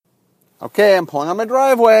Okay, I'm pulling on my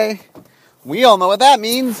driveway. We all know what that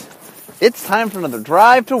means. It's time for another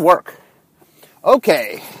drive to work.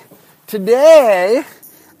 Okay, today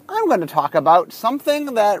I'm going to talk about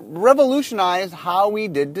something that revolutionized how we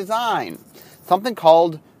did design. Something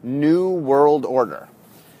called New World Order.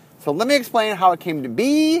 So let me explain how it came to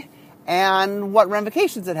be and what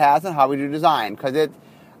ramifications it has and how we do design. Because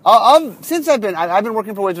since I've been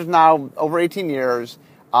working for Wizards now over 18 years.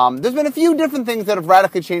 There's been a few different things that have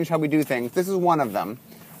radically changed how we do things. This is one of them.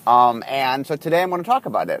 And so today I'm going to talk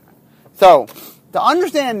about it. So, to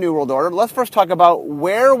understand New World Order, let's first talk about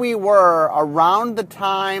where we were around the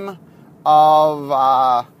time of,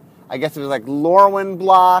 I guess it was like Lorwyn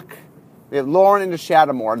block. We had Lorwyn into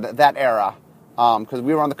Shadowmoor, that era. Because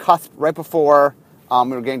we were on the cusp right before we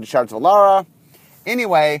were getting to Shards of Alara.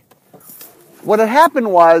 Anyway, what had happened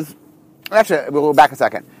was, actually, we'll go back a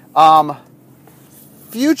second.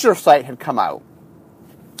 Future Sight had come out.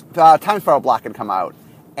 Time Spiral block had come out.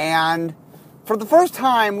 And for the first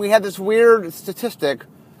time, we had this weird statistic.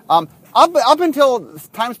 Up until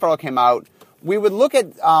Time Spiral came out, we would look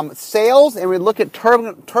at sales and we'd look at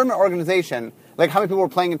tournament organization, like how many people were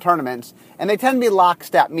playing in tournaments, and they tend to be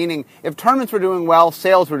lockstep, meaning if tournaments were doing well,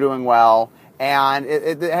 sales were doing well, and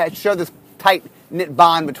it showed this tight-knit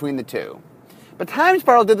bond between the two. But Time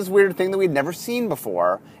Spiral did this weird thing that we'd never seen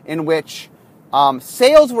before, in which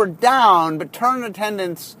sales were down, but tournament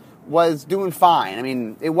attendance was doing fine. I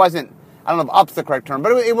mean, it wasn't, I don't know if up's the correct term,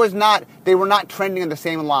 but it was not, they were not trending in the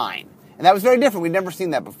same line. And that was very different. We'd never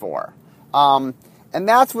seen that before. And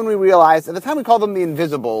that's when we realized, at the time we called them the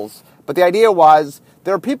Invisibles, but the idea was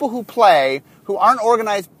there are people who play, who aren't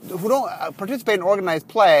organized, who don't participate in organized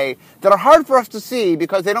play, that are hard for us to see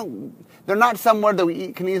because they're not somewhere that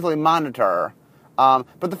we can easily monitor.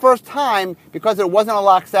 But the first time, because there wasn't a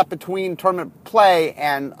lockstep between tournament play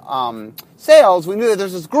and sales, we knew that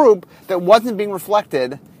there's this group that wasn't being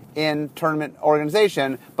reflected in tournament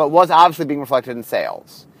organization, but was obviously being reflected in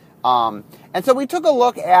sales. And so we took a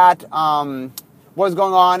look at what was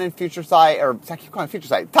going on in Future Sight, or I keep calling it Future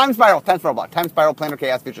Sight, Time Spiral block, Time Spiral, Planar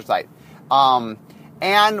Chaos, Future Sight.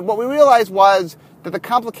 And what we realized was that the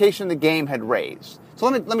complication of the game had raised. So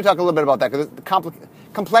let me talk a little bit about that, because the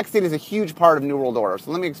complexity is a huge part of New World Order. So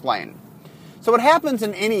let me explain. So what happens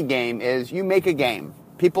in any game is you make a game.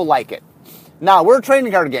 People like it. Now, we're a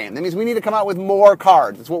trading card game. That means we need to come out with more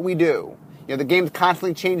cards. That's what we do. You know, the game's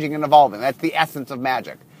constantly changing and evolving. That's the essence of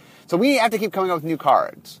Magic. So we have to keep coming up with new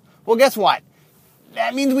cards. Well, guess what?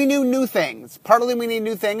 That means we need new things. Partly we need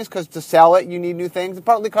new things because to sell it, you need new things. And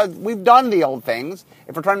partly because we've done the old things.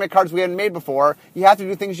 If we're trying to make cards we hadn't made before, you have to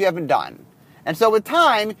do things you haven't done. And so with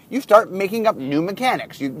time, you start making up new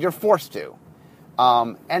mechanics. You're forced to.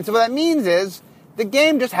 And so what that means is the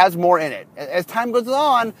game just has more in it. As time goes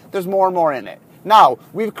on, there's more and more in it. Now,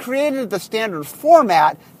 we've created the standard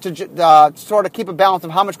format to sort of keep a balance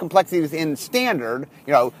of how much complexity is in standard.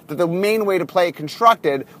 You know, the main way to play it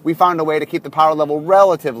constructed, we found a way to keep the power level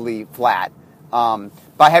relatively flat by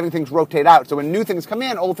having things rotate out. So when new things come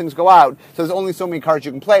in, old things go out. So there's only so many cards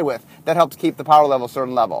you can play with. That helps keep the power level a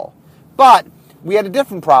certain level. But we had a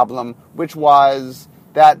different problem, which was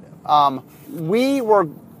that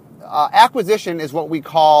acquisition is what we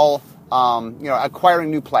call,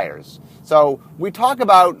 acquiring new players. So we talk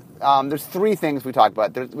about, there's three things we talk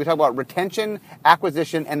about. We talk about retention,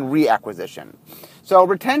 acquisition, and reacquisition. So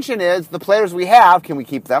retention is the players we have, can we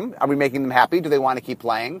keep them? Are we making them happy? Do they want to keep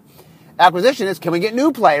playing? Acquisition is, can we get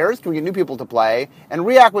new players? Can we get new people to play? And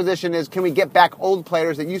reacquisition is, can we get back old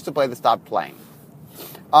players that used to play that stopped playing?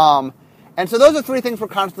 And so those are three things we're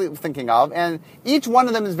constantly thinking of, and each one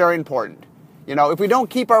of them is very important. You know, if we don't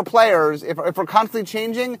keep our players, if we're constantly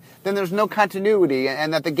changing, then there's no continuity,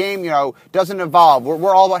 and that the game, doesn't evolve.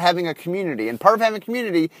 We're all about having a community, and part of having a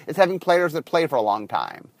community is having players that play for a long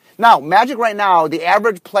time. Now, Magic right now, the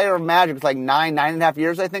average player of Magic is like 9.5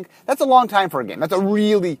 years, I think. That's a long time for a game. That's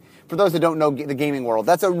for those that don't know the gaming world,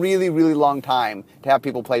 that's a really, really long time to have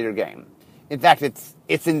people play your game. In fact,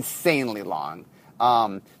 it's insanely long.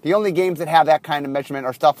 The only games that have that kind of measurement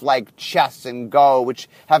are stuff like chess and Go, which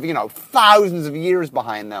have, thousands of years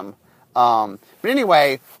behind them. But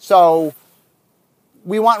anyway, so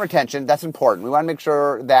we want retention. That's important. We want to make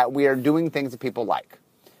sure that we are doing things that people like.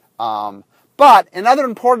 But another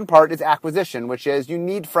important part is acquisition, which is you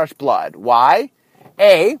need fresh blood. Why?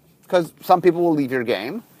 A, because some people will leave your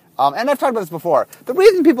game. And I've talked about this before. The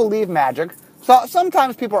reason people leave Magic, so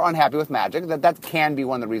sometimes people are unhappy with Magic. That can be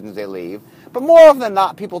one of the reasons they leave. But more often than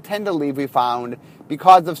not, people tend to leave, we found,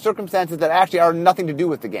 because of circumstances that actually are nothing to do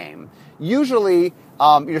with the game. Usually,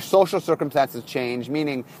 your social circumstances change,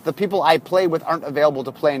 meaning the people I play with aren't available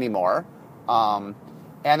to play anymore.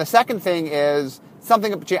 And the second thing is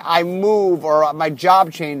something, I move, or my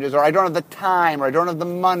job changes, or I don't have the time, or I don't have the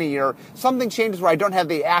money, or something changes where I don't have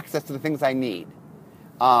the access to the things I need.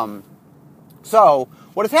 So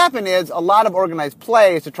what has happened is a lot of organized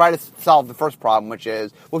play is to try to solve the first problem, which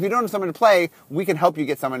is, well, if you don't have someone to play, we can help you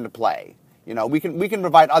get someone to play. We can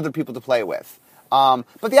provide other people to play with.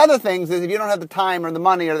 But the other things is if you don't have the time or the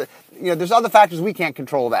money, or there's other factors we can't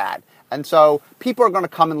control that. And so people are going to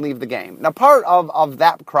come and leave the game. Now, part of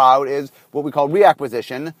that crowd is what we call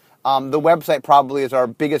reacquisition. The website probably is our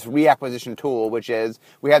biggest reacquisition tool, which is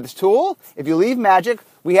we have this tool. If you leave Magic,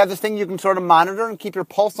 we have this thing you can sort of monitor and keep your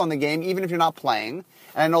pulse on the game, even if you're not playing.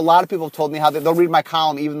 And I know a lot of people have told me how they'll read my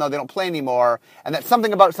column even though they don't play anymore, and that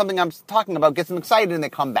something I'm talking about gets them excited and they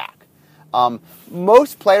come back.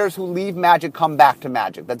 Most players who leave Magic come back to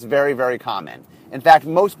Magic. That's very, very common. In fact,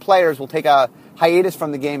 most players will take a hiatus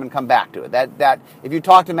from the game and come back to it. That if you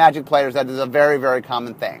talk to Magic players, that is a very, very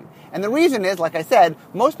common thing. And the reason is, like I said,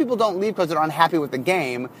 most people don't leave because they're unhappy with the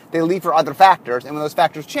game. They leave for other factors, and when those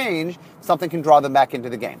factors change, something can draw them back into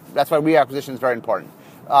the game. That's why reacquisition is very important.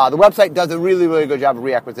 The website does a really, really good job of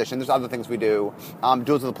reacquisition. There's other things we do.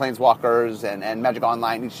 Duels of the Planeswalkers and Magic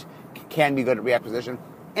Online each can be good at reacquisition.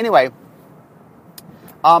 Anyway,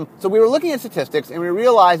 so we were looking at statistics, and we were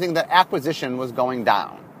realizing that acquisition was going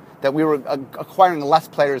down, that we were acquiring less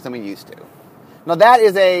players than we used to. Now, that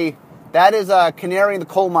is a canary in the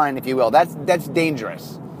coal mine, if you will. That's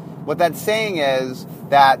dangerous. What that's saying is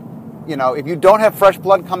that, if you don't have fresh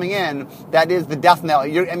blood coming in, that is the death knell.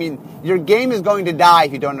 Your game is going to die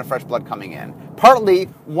if you don't have fresh blood coming in. Partly,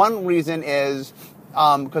 one reason is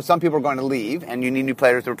because some people are going to leave, and you need new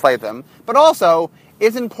players to replace them. But also,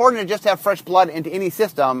 it's important to just have fresh blood into any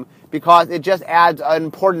system because it just adds an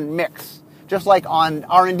important mix. Just like on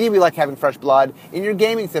R&D, we like having fresh blood. In your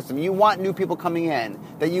gaming system, you want new people coming in,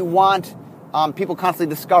 that you want people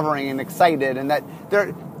constantly discovering and excited, and that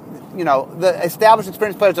they're, the established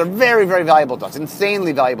experienced players are very, very valuable to us,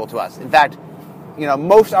 insanely valuable to us. In fact,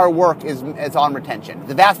 most of our work is on retention.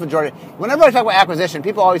 The vast majority. Whenever I talk about acquisition,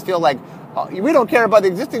 people always feel like, we don't care about the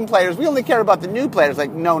existing players, we only care about the new players.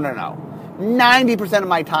 Like, no. 90% of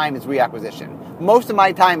my time is reacquisition. Most of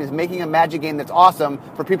my time is making a Magic game that's awesome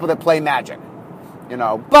for people that play Magic.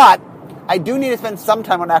 But I do need to spend some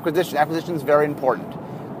time on acquisition. Acquisition is very important.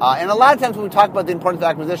 And a lot of times when we talk about the importance of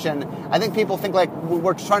acquisition, I think people think like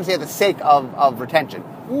we're trying to say at the sake of retention.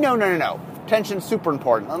 No. Retention is super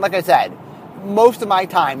important. And like I said, most of my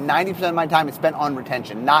time, 90% of my time is spent on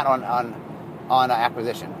retention, not on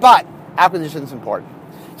acquisition. But acquisition is important.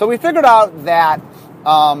 So we figured out that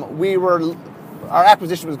our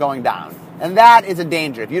acquisition was going down. And that is a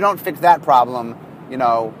danger. If you don't fix that problem,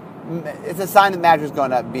 it's a sign that Magic is going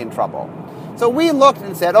to be in trouble. So we looked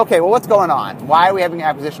and said, okay, well, what's going on? Why are we having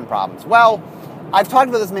acquisition problems? Well, I've talked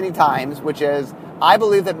about this many times, which is I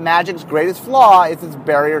believe that Magic's greatest flaw is its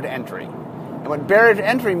barrier to entry. And what barrier to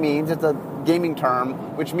entry means, it's a gaming term,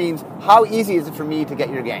 which means how easy is it for me to get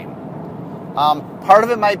your game? Part of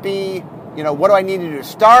it might be, what do I need to do to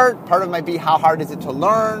start? Part of it might be how hard is it to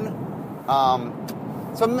learn?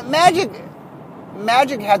 So Magic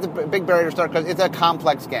has a big barrier to start because it's a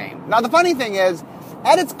complex game. Now, the funny thing is,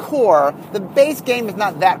 at its core, the base game is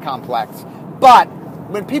not that complex. But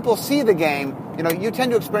when people see the game, you tend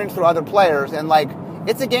to experience through other players, and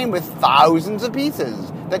it's a game with thousands of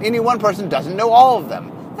pieces that any one person doesn't know all of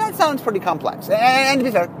them. That sounds pretty complex. And to be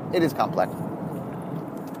fair, it is complex.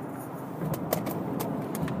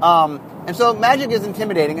 And so Magic is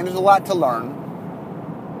intimidating, and there's a lot to learn.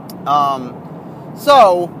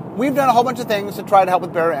 So we've done a whole bunch of things to try to help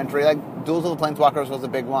with barrier entry, like Duels of the Planeswalkers was a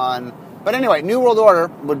big one. But anyway, New World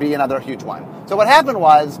Order would be another huge one. So what happened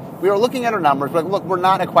was, we were looking at our numbers, but look, we're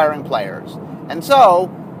not acquiring players. And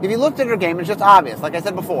so, if you looked at your game, it's just obvious. Like I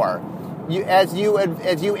said before, as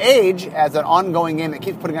you age, as an ongoing game that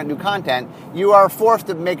keeps putting out new content, you are forced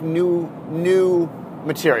to make new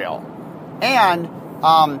material. And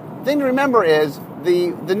thing to remember is,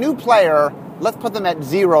 the new player, let's put them at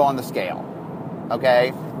 0 on the scale.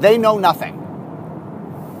 Okay? They know nothing.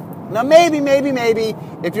 Now, maybe,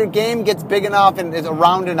 if your game gets big enough and is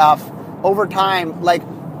around enough, over time,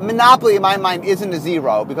 Monopoly, in my mind, isn't a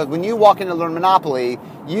 0, because when you walk in to learn Monopoly,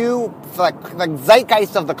 you, the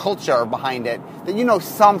zeitgeist of the culture behind it, that you know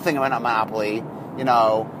something about Monopoly, you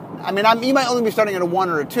might only be starting at a 1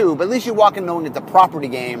 or a 2, but at least you walk in knowing it's a property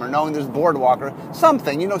game, or knowing there's Boardwalk, or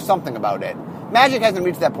something, you know something about it. Magic hasn't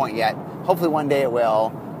reached that point yet. Hopefully one day it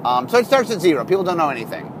will. So it starts at 0. People don't know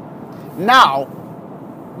anything. Now,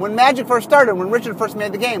 when Magic first started, when Richard first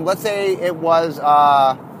made the game, let's say it was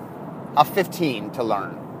a 15 to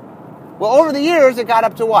learn. Well, over the years, it got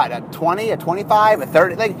up to what? A 20, a 25, a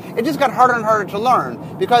 30? Like, it just got harder and harder to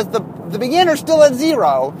learn because the beginner's still at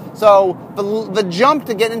 0. So the jump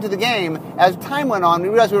to get into the game, as time went on, we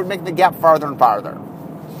realized we were making the gap farther and farther.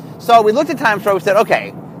 So we looked at Time Sparrow, we said,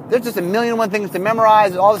 okay, there's just a million and one things to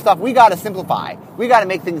memorize, all this stuff. We got to simplify. We got to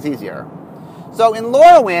make things easier. So in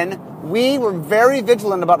Lorwyn, we were very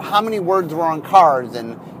vigilant about how many words were on cards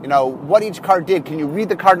and, what each card did. Can you read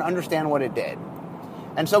the card and understand what it did?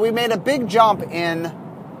 And so we made a big jump in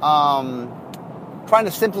trying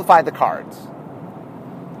to simplify the cards.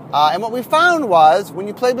 And what we found was, when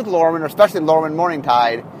you played with Lorwyn, or especially Lorwyn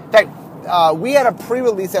Morningtide, in fact, we had a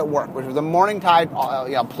pre-release at work, which was a Morningtide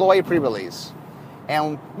employee pre-release.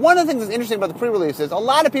 And one of the things that's interesting about the pre-release is a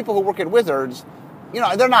lot of people who work at Wizards,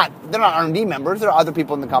 they're not R&D members, they're other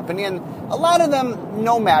people in the company, and a lot of them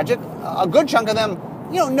know Magic. A good chunk of them,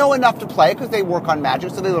 know enough to play because they work on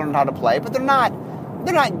Magic, so they learn how to play, but they're not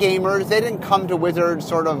gamers. They didn't come to Wizards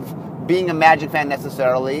sort of being a Magic fan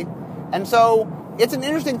necessarily. And so it's an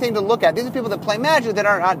interesting thing to look at. These are people that play Magic that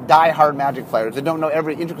are not die-hard Magic players, that don't know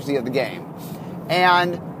every intricacy of the game.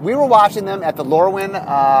 And we were watching them at the Lorwyn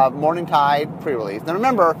Morningtide pre-release. Now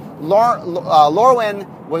remember,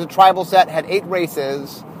 Lorwyn was a tribal set, had 8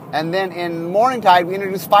 races, and then in Morningtide we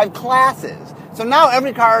introduced 5 classes. So now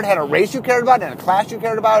every card had a race you cared about and a class you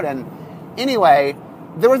cared about, and anyway,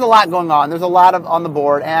 there was a lot going on. There was a lot on the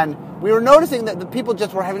board, and we were noticing that the people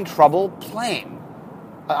just were having trouble playing.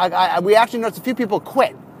 We actually noticed a few people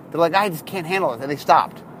quit. They're like, I just can't handle it, and they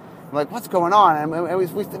stopped. I'm like, what's going on? And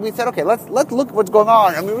we said, okay, let's look at what's going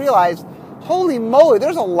on, and we realized, holy moly,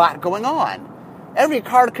 there's a lot going on. Every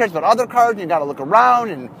card cares about other cards, and you got to look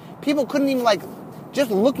around, and people couldn't even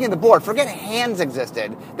just looking at the board. Forget hands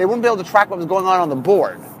existed. They wouldn't be able to track what was going on the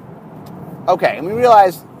board. Okay, and we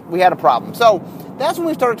realized we had a problem. So that's when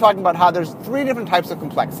we started talking about how there's 3 different types of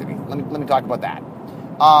complexity. Let me talk about that.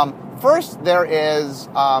 First, there is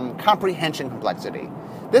comprehension complexity.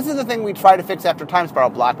 This is the thing we try to fix after Time Sparrow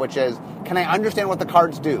block, which is, can I understand what the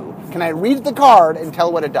cards do? Can I read the card and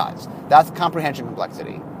tell what it does? That's comprehension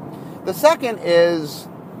complexity. The second is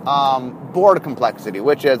board complexity,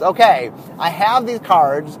 which is, okay, I have these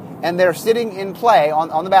cards, and they're sitting in play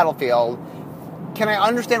on the battlefield. Can I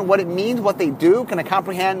understand what it means, what they do? Can I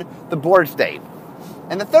comprehend the board state?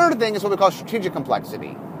 And the third thing is what we call strategic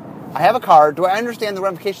complexity. I have a card. Do I understand the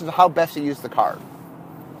ramifications of how best to use the card?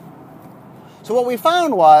 So what we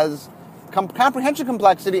found was comprehension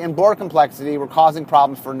complexity and board complexity were causing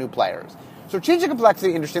problems for new players. Strategic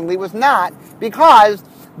complexity, interestingly, was not, because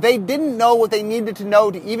they didn't know what they needed to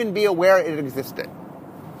know to even be aware it existed.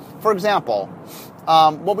 For example,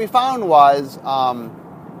 what we found was,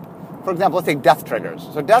 for example, let's take death triggers.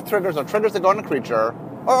 So death triggers are triggers that go on a creature,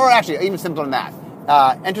 or actually even simpler than that.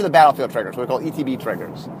 Enter the battlefield triggers, what we call ETB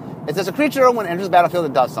triggers. It says a creature, when it enters the battlefield,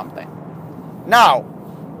 it does something. Now,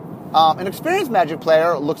 an experienced Magic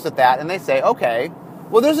player looks at that and they say, okay,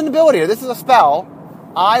 well, there's an ability here. This is a spell.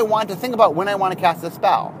 I want to think about when I want to cast this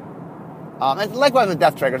spell. And likewise with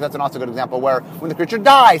death triggers, that's also a good example where when the creature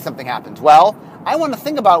dies, something happens. Well, I want to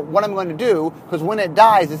think about what I'm going to do because when it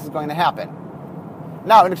dies, this is going to happen.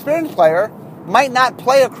 Now, an experienced player might not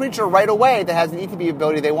play a creature right away that has an ETB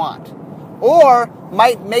ability they want. Or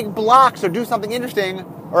might make blocks or do something interesting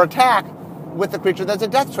or attack with the creature that's a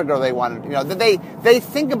death trigger they want. That they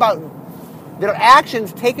think about their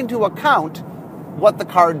actions, take into account what the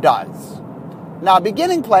card does. Now, a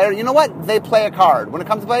beginning player, you know what? They play a card. When it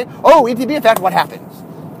comes to play, ETB effect, what happens?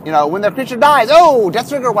 When their creature dies, death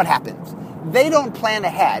trigger, what happens? They don't plan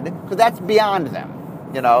ahead because that's beyond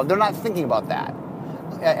them. They're not thinking about that.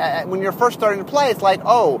 When you're first starting to play, it's like,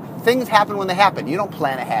 things happen when they happen. You don't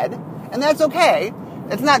plan ahead, and that's okay.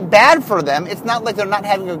 It's not bad for them. It's not like they're not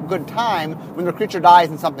having a good time when their creature dies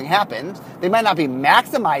and something happens. They might not be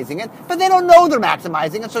maximizing it, but they don't know they're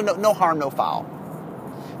maximizing it, so no harm, no foul.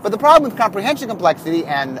 But the problem with comprehension complexity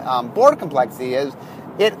and board complexity is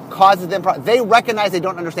it causes them they recognize they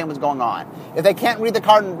don't understand what's going on. If they can't read the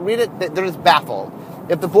card and read it, they're just baffled.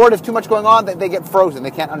 If the board has too much going on, they get frozen.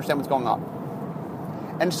 They can't understand what's going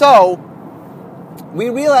on. And so we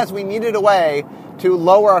realized we needed a way to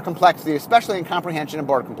lower our complexity, especially in comprehension and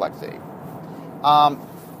board complexity.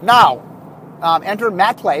 Enter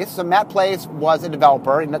Matt Place. So Matt Place was a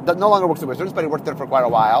developer. He no longer works at Wizards, but he worked there for quite a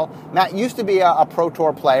while. Matt used to be a Pro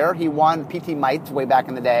Tour player. He won PT Mites way back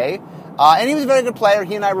in the day. And he was a very good player.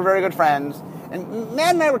 He and I were very good friends. And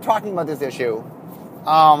Matt and I were talking about this issue.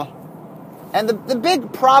 And the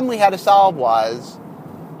big problem we had to solve was,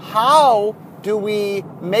 how do we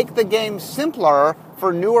make the game simpler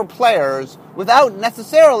for newer players without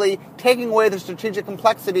necessarily taking away the strategic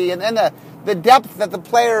complexity and the depth that the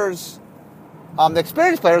players the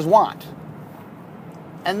experienced players want.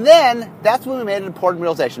 And then that's when we made an important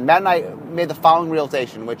realization. Matt and I made the following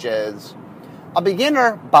realization, which is a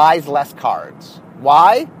beginner buys less cards.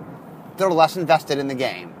 Why? They're less invested in the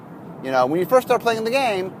game. When you first start playing the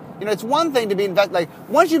game, it's one thing to be invested. Like,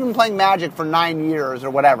 once you've been playing Magic for 9 years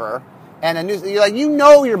or whatever, and you're like,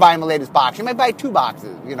 you're buying the latest box. You might buy 2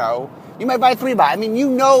 boxes, You might buy 3 boxes. I mean,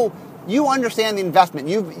 you understand the investment.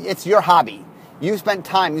 It's your hobby. You spent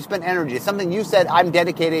time, you spent energy. It's something you said, I'm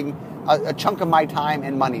dedicating a chunk of my time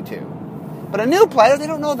and money to. But a new player, they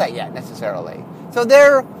don't know that yet necessarily. So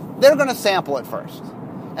they're going to sample it first.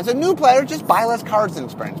 And so new players just buy less cards than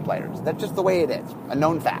experienced players. That's just the way it is, a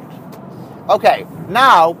known fact. Okay,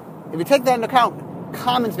 now, if you take that into account,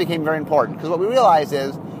 commons became very important. Because what we realized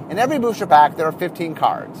is, in every booster pack, there are 15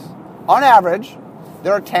 cards. On average,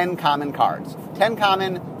 there are 10 common cards. 10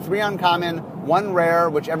 common, 3 uncommon, 1 rare,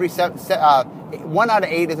 which 1 out of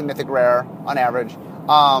 8 is a mythic rare on average.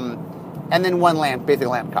 And then 1 land, basic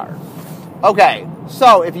land card. Okay,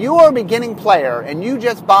 so if you are a beginning player and you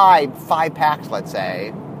just buy 5 packs, let's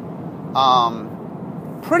say,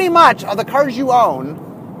 pretty much of the cards you own,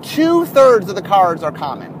 2/3 of the cards are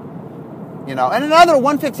common. And another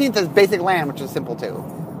 1/15 is basic land, which is simple too.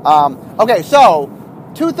 Okay, so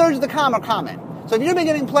 2/3 of the are common. So if you're a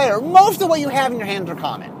beginning player, most of what you have in your hands are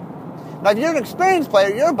common. Now, if you're an experienced player,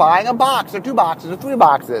 you're buying a box or 2 boxes or 3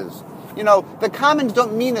 boxes. The commons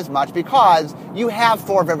don't mean as much because you have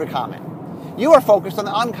 4 of every common. You are focused on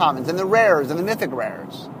the uncommons and the rares and the mythic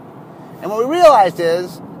rares. And what we realized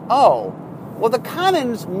is, the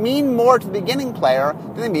commons mean more to the beginning player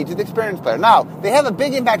than they mean to the experienced player. Now, they have a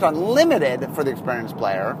big impact on limited for the experienced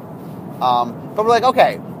player. But we're like,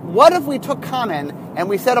 okay, what if we took common and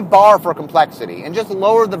we set a bar for complexity and just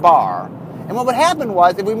lowered the bar? And what would happen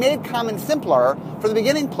was, if we made common simpler for the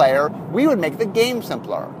beginning player, we would make the game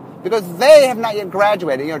simpler. Because they have not yet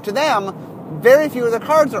graduated. To them, very few of their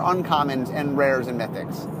cards are uncommons and rares and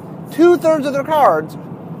mythics. 2/3 of their cards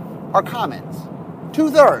are commons.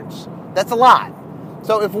 2/3. That's a lot.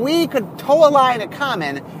 So if we could toe a line at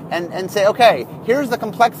common and say, okay, here's the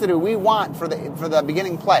complexity we want for the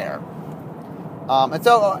beginning player. And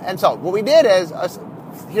so what we did is,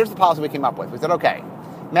 here's the policy we came up with. We said, okay,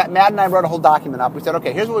 Matt and I wrote a whole document up. We said,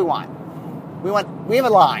 okay, here's what we want. We have a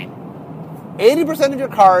line. 80% of your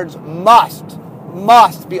cards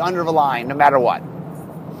must be under the line, no matter what.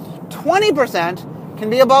 20% can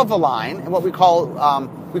be above the line, and what we call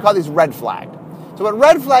these red flagged. So what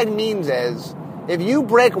red flag means is, if you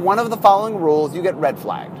break one of the following rules, you get red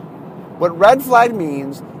flagged. What red flag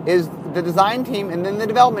means is the design team and then the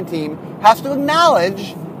development team has to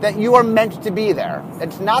acknowledge that you are meant to be there.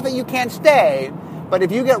 It's not that you can't stay, but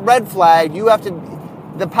if you get red flagged,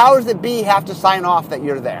 the powers that be have to sign off that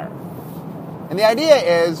you're there. And the idea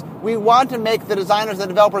is, we want to make the designers and the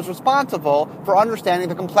developers responsible for understanding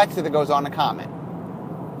the complexity that goes on in common.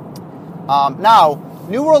 Now,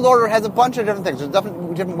 New World Order has a bunch of different things. There's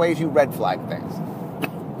different ways you red flag things.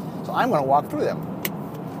 So I'm going to walk through them.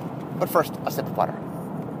 But first, a sip of water.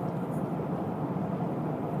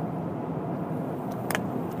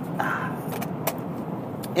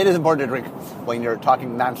 It is important to drink when you're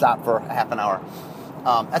talking nonstop for a half an hour.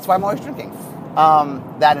 That's why I'm always drinking.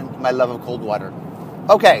 That and my love of cold water.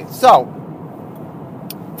 Okay, so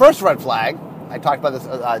first red flag, I talked about this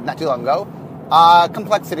not too long ago,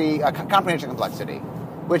 complexity, comprehension complexity,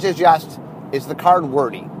 which is the card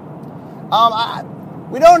wordy?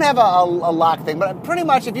 We don't have a lock thing, but pretty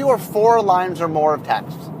much if you are 4 lines or more of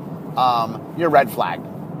text, you're red flagged.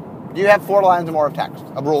 You have 4 lines or more of text,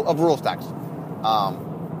 of rules text.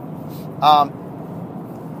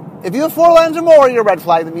 If you have 4 lines or more, you're red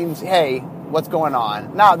flag. That means, hey, what's going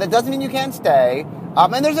on? Now, that doesn't mean you can't stay.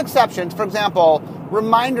 And there's exceptions. For example,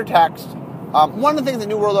 reminder text. One of the things that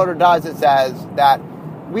New World Order does, it says that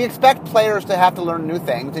we expect players to have to learn new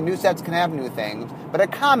things, and new sets can have new things, but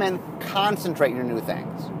at common, concentrate your new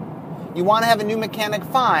things. You want to have a new mechanic,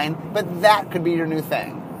 fine, but that could be your new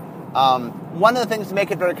thing. One of the things to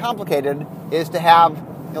make it very complicated is to have,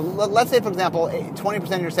 let's say, for example,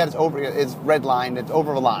 20% of your set is redlined, it's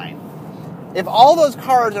over the line. If all those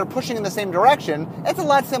cards are pushing in the same direction, it's a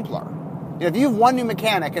lot simpler. If you have one new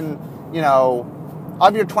mechanic and,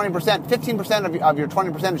 of your 20%, 15% of your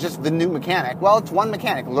 20% is just the new mechanic, well, it's one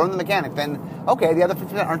mechanic. Learn the mechanic. Then, okay, the other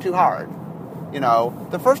 50% aren't too hard.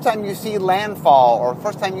 The first time you see landfall, or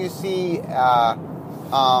first time you see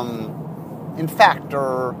infect,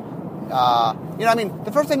 or,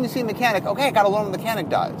 the first time you see a mechanic, okay, I got to learn what the mechanic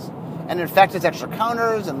does. And infect is extra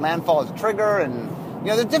counters, and landfall is a trigger, and,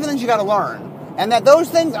 there's different things you got to learn. And that those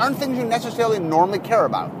things aren't things you necessarily normally care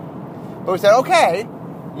about. But we said, okay,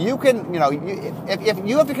 you can, if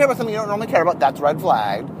you have to care about something you don't normally care about, that's red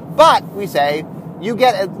flagged. But we say you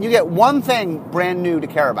get one thing brand new to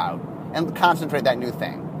care about and concentrate that new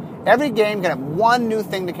thing. Every game can have one new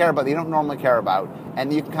thing to care about that you don't normally care about,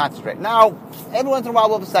 and you can concentrate. Now, every once in a while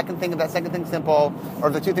we'll have a second thing, if that second thing's simple, or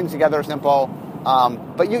if the two things together are simple.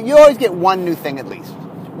 But you always get one new thing at least.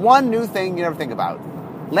 One new thing you never think about.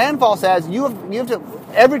 Landfall says you have to,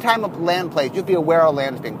 every time a land plays, you have to be aware a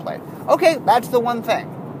land is being played. Okay, that's the one thing.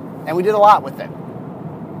 And we did a lot with it.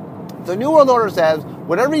 So New World Order says,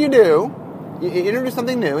 whatever you do, you introduce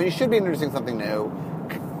something new, and you should be introducing something new,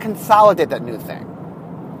 consolidate that new thing.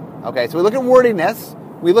 Okay, so we look at wordiness.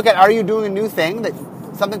 We look at, are you doing a new thing, that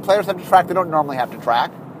something players have to track they don't normally have to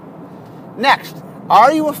track? Next,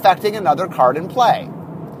 are you affecting another card in play?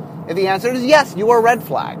 If the answer is yes, you are red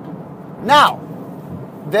flagged. Now,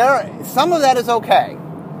 some of that is okay.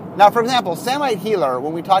 Now, for example, Samite Healer,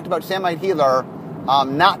 when we talked about Samite Healer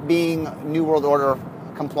not being New World Order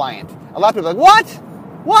compliant, a lot of people are like,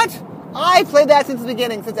 what? I played that since the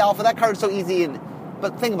beginning, since Alpha. That card is so easy.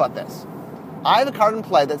 But think about this. I have a card in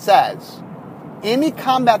play that says, any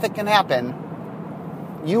combat that can happen,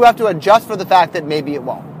 you have to adjust for the fact that maybe it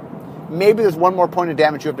won't. Maybe there's one more point of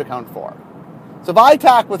damage you have to account for. So if I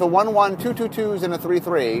attack with a 1-1, 2-2-2s, and a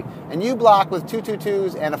 3-3, and you block with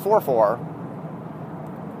 2-2-2s and a 4-4,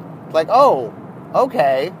 it's like, oh,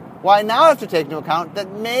 okay. Well, I now have to take into account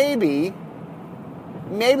that maybe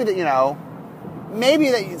that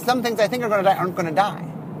some things I think are going to die aren't going to die.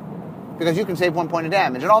 Because you can save 1 point of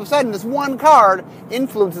damage. And all of a sudden, this one card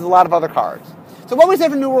influences a lot of other cards. So what we say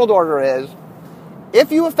for New World Order is,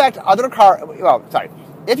 if you affect other cards,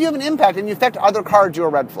 if you have an impact and you affect other cards, you're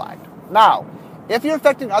red flagged. Now, if you're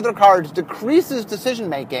affecting other cards decreases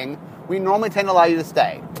decision-making, we normally tend to allow you to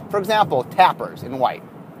stay. For example, tappers in white.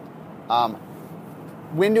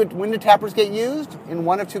 When do tappers get used? In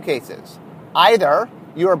one of two cases. Either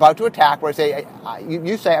you're about to attack, where I say,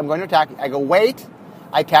 you say, I'm going to attack, I go, wait,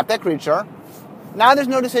 I tap that creature. Now there's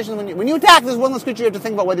no decision. When you attack, there's one less creature you have to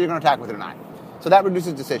think about whether you're going to attack with it or not. So that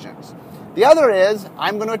reduces decisions. The other is,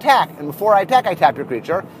 I'm going to attack, and before I attack, I tap your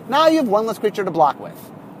creature. Now you have one less creature to block with.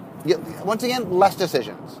 Once again, less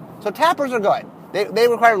decisions. So tappers are good. They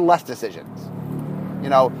require less decisions.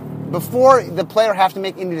 Before the player has to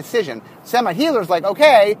make any decision. Semi-healer's like,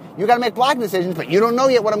 okay, you got to make blocking decisions, but you don't know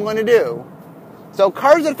yet what I'm going to do. So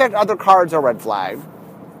cards that affect other cards are red flagged.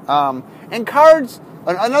 And cards...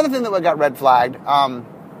 Another thing that we got red flagged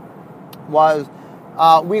was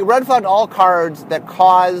we red flagged all cards that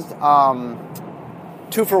caused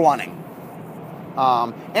 2-for-1ing.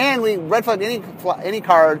 And we red flagged any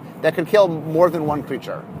card that could kill more than one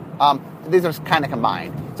creature. These are kind of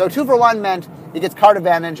combined. So 2-for-1 meant it gets card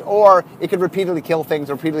advantage, or it could repeatedly kill things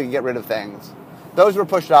or repeatedly get rid of things. Those were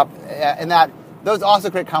pushed up, and those also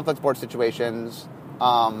create complex board situations.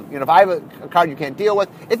 If I have a card you can't deal with,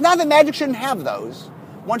 it's not that Magic shouldn't have those.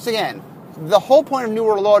 Once again, the whole point of New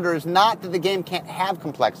World Order is not that the game can't have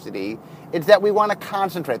complexity. It's that we want to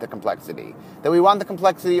concentrate the complexity. That we want the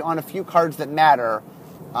complexity on a few cards that matter.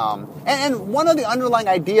 And one of the underlying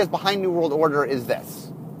ideas behind New World Order is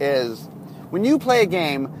this. Is when you play a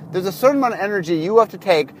game, there's a certain amount of energy you have to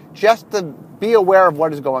take just to be aware of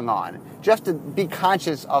what is going on. Just to be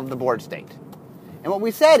conscious of the board state. And what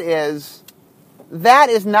we said is, that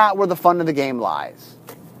is not where the fun of the game lies.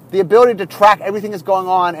 The ability to track everything that's going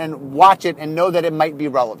on and watch it and know that it might be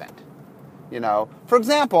relevant. For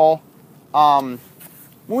example, when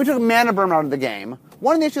we took Mana Burn out of the game,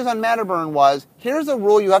 one of the issues on Mana Burn was, here's a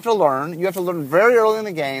rule you have to learn. You have to learn very early in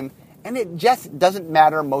the game, and it just doesn't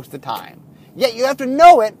matter most of the time. Yet you have to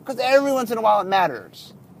know it, because every once in a while it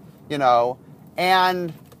matters.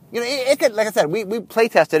 And it could, like I said, we play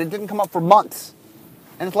tested. It didn't come up for months.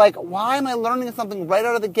 And it's like, why am I learning something right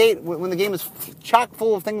out of the gate when the game is chock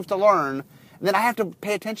full of things to learn that I have to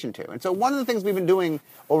pay attention to? And so one of the things we've been doing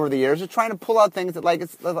over the years is trying to pull out things that,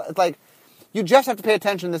 it's like, you just have to pay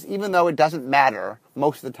attention to this even though it doesn't matter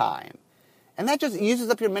most of the time. And that just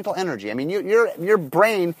uses up your mental energy. I mean, your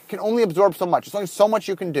brain can only absorb so much. There's only so much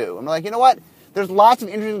you can do. And we're like, you know what? There's lots of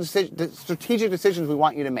interesting strategic decisions we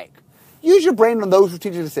want you to make. Use your brain on those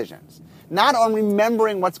strategic decisions. Not on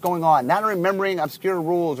remembering what's going on, not on remembering obscure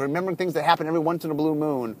rules, or remembering things that happen every once in a blue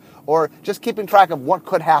moon, or just keeping track of what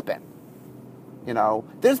could happen.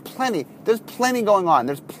 There's plenty going on.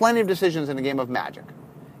 There's plenty of decisions in a game of Magic.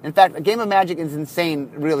 In fact, a game of Magic is insane,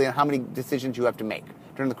 really, on how many decisions you have to make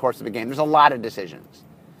during the course of a game. There's a lot of decisions.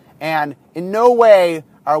 And in no way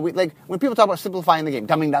are we, like, when people talk about simplifying the game,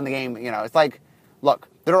 dumbing down the game, it's like, look,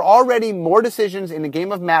 there are already more decisions in a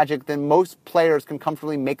game of Magic than most players can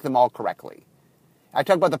comfortably make them all correctly. I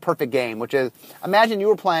talk about the perfect game, which is, imagine you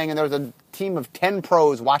were playing and there was a team of 10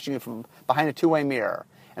 pros watching you from behind a two-way mirror.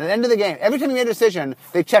 And at the end of the game, every time you made a decision,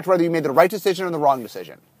 they checked whether you made the right decision or the wrong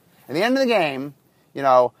decision. At the end of the game,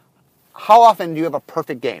 how often do you have a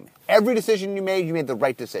perfect game? Every decision you made the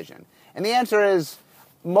right decision. And the answer is,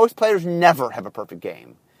 most players never have a perfect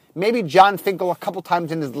game. Maybe John Finkel a couple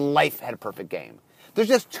times in his life had a perfect game. There's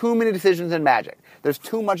just too many decisions in Magic. There's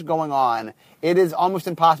too much going on. It is almost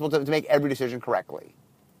impossible to make every decision correctly.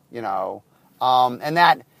 And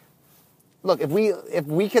that, look, if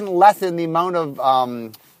we can lessen the amount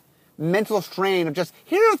of mental strain of just,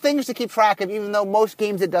 here are things to keep track of, even though most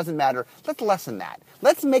games it doesn't matter, let's lessen that.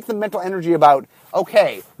 Let's make the mental energy about,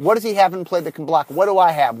 okay, what does he have in play that can block? What do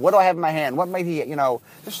I have? What do I have in my hand? What might he,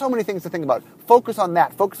 there's so many things to think about. Focus on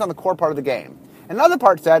that. Focus on the core part of the game. Another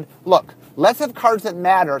part said, look, let's have cards that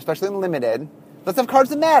matter, especially in limited. Let's have cards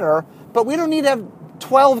that matter, but we don't need to have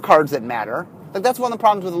 12 cards that matter. Like, that's one of the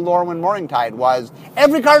problems with the Lorwyn Morningtide was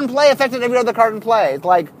every card in play affected every other card in play. It's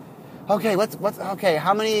like, okay,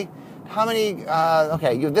 how many,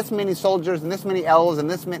 okay, you have this many soldiers and this many elves and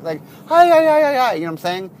this many, like, hi, you know what I'm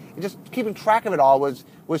saying? Just keeping track of it all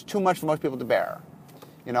was too much for most people to bear.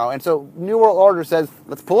 And so New World Order says,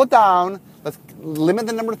 let's pull it down, let's limit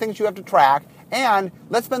the number of things you have to track, and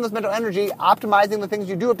let's spend this mental energy optimizing the things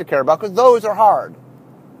you do have to care about, because those are hard.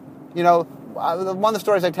 One of the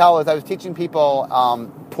stories I tell is I was teaching people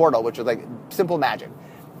Portal, which is like simple Magic.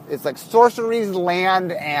 It's like sorceries,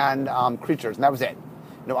 land, and creatures, and that was it.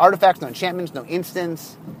 No artifacts, no enchantments, no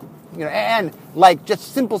instants, and like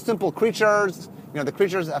just simple creatures. The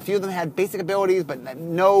creatures, a few of them had basic abilities, but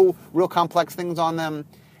no real complex things on them.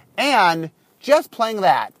 And just playing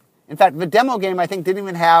that. In fact, the demo game, I think, didn't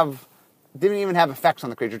even have effects on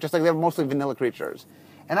the creatures, just like they were mostly vanilla creatures.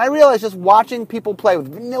 And I realized just watching people play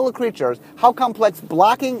with vanilla creatures, how complex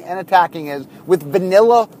blocking and attacking is with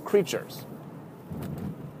vanilla creatures.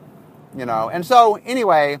 And so,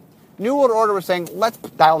 anyway, New World Order was saying, let's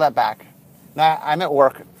dial that back. Now, I'm at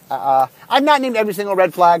work. I've not named every single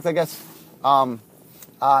red flags, I guess.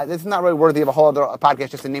 This is not really worthy of a whole other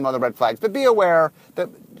podcast just to name all the red flags. But be aware that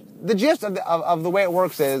the gist of the way it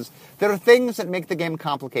works is there are things that make the game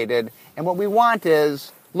complicated. And what we want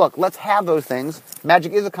is, look, let's have those things.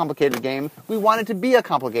 Magic is a complicated game. We want it to be a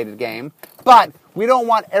complicated game. But we don't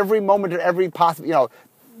want every moment or every possible,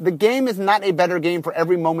 the game is not a better game for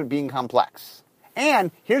every moment being complex.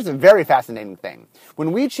 And here's a very fascinating thing.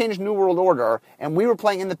 When we changed New World Order and we were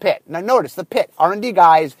playing in the pit, now notice the pit, R&D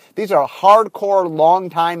guys, these are hardcore,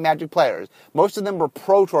 long-time Magic players. Most of them were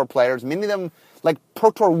Pro Tour players, many of them like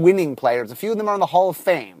Pro Tour winning players. A few of them are in the Hall of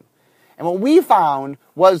Fame. And what we found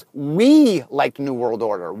was we liked New World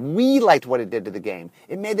Order. We liked what it did to the game.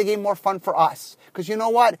 It made the game more fun for us. Because you know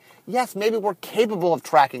what? Yes, maybe we're capable of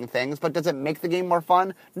tracking things, but does it make the game more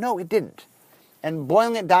fun? No, it didn't. And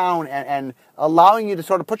boiling it down and allowing you to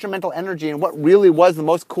sort of put your mental energy in what really was the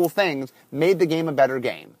most cool things made the game a better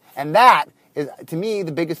game. And that is, to me,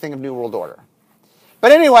 the biggest thing of New World Order.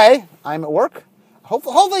 But anyway, I'm at work.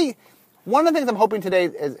 Hopefully, one of the things I'm hoping today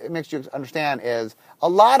it makes you understand is a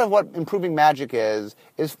lot of what improving Magic is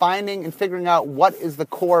finding and figuring out what is the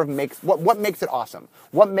core of what makes it awesome.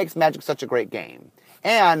 What makes Magic such a great game.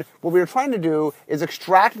 And what we were trying to do is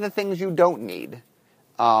extract the things you don't need.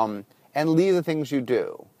 And leave the things you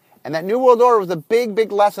do. And that New World Order was a big,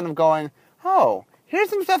 big lesson of going, oh, here's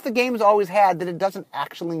some stuff the game's always had that it doesn't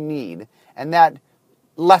actually need. And that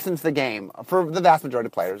lessens the game for the vast majority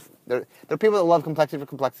of players. There are people that love complexity for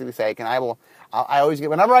complexity's sake, and I always get,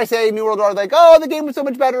 whenever I say New World Order, like, oh, the game was so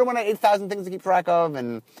much better when I had 8,000 things to keep track of,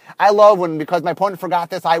 and I love when, because my opponent forgot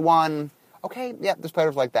this, I won. Okay, yeah, there's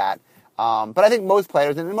players like that. But I think most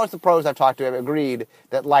players, and most of the pros I've talked to have agreed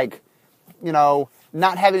that, like,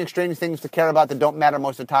 not having extraneous things to care about that don't matter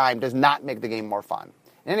most of the time does not make the game more fun.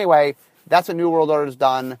 Anyway, that's what New World Order has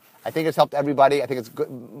done. I think it's helped everybody. I think it's good,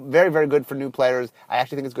 very, very good for new players. I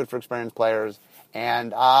actually think it's good for experienced players.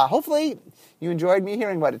 And hopefully you enjoyed me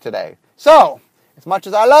hearing about it today. So, as much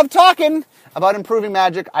as I love talking about improving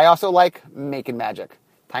Magic, I also like making Magic.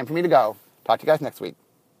 Time for me to go. Talk to you guys next week.